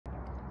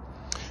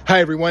Hi,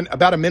 everyone.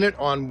 About a minute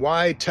on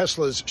why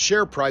Tesla's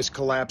share price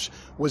collapse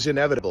was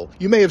inevitable.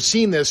 You may have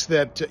seen this,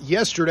 that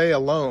yesterday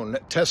alone,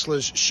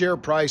 Tesla's share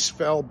price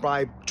fell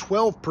by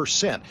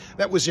 12%.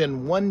 That was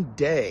in one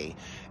day.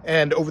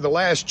 And over the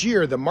last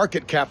year, the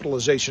market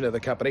capitalization of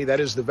the company, that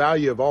is the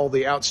value of all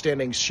the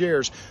outstanding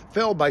shares,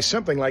 fell by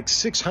something like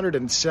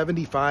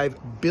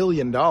 $675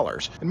 billion.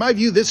 In my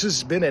view, this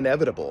has been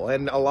inevitable,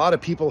 and a lot of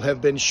people have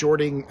been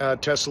shorting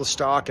Tesla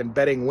stock and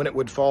betting when it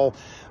would fall.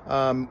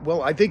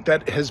 Well, I think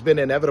that has been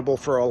inevitable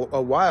for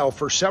a while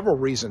for several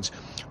reasons.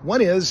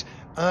 One is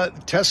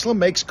Tesla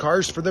makes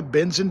cars for the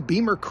Benz and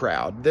Beamer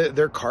crowd.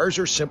 Their cars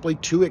are simply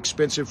too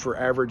expensive for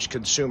average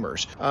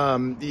consumers.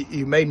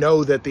 You may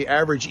know that the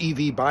average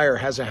EV buyer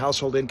has a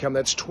household income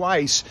that's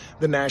twice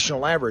the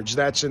national average.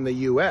 That's in the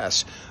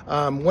U.S.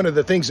 One of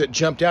the things that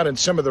jumped out in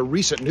some of the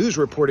recent news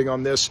reporting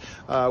on this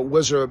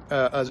was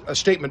a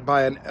statement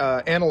by an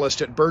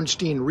analyst at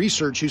Bernstein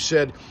Research who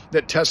said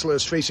that Tesla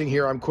is facing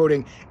here, I'm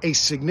quoting, a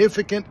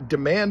significant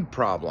demand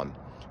problem.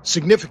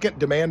 Significant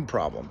demand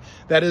problem.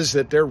 That is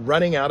that they're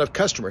running out of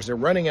customers. They're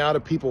running out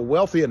of people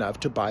wealthy enough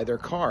to buy their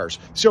cars.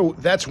 So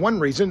that's one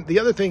reason. The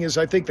other thing is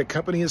I think the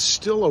company is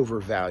still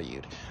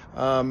overvalued.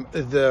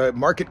 The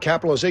market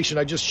capitalization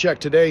I just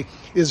checked today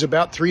is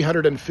about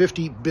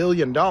 $350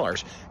 billion.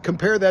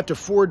 Compare that to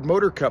Ford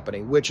Motor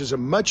Company, which is a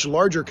much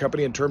larger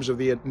company in terms of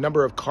the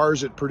number of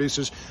cars it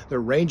produces, the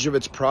range of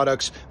its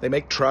products. They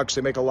make trucks,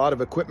 they make a lot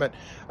of equipment.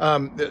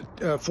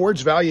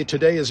 Ford's value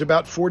today is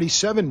about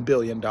 $47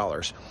 billion.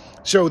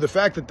 So the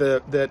fact that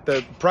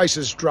the price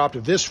has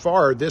dropped this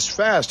far, this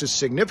fast is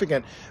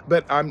significant,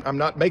 but I'm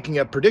not making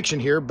a prediction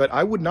here, but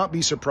I would not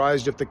be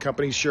surprised if the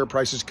company's share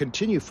prices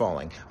continue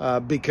falling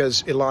because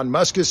Elon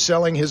Musk is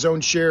selling his own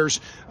shares.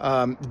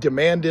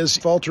 Demand is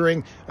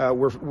faltering.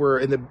 We're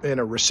in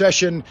a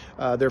recession.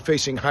 They're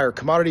facing higher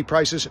commodity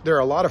prices. There are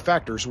a lot of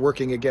factors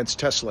working against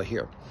Tesla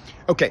here.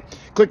 Okay,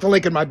 click the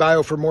link in my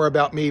bio for more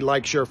about me.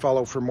 Like, share,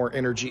 follow for more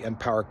energy and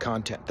power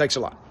content. Thanks a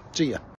lot. See ya.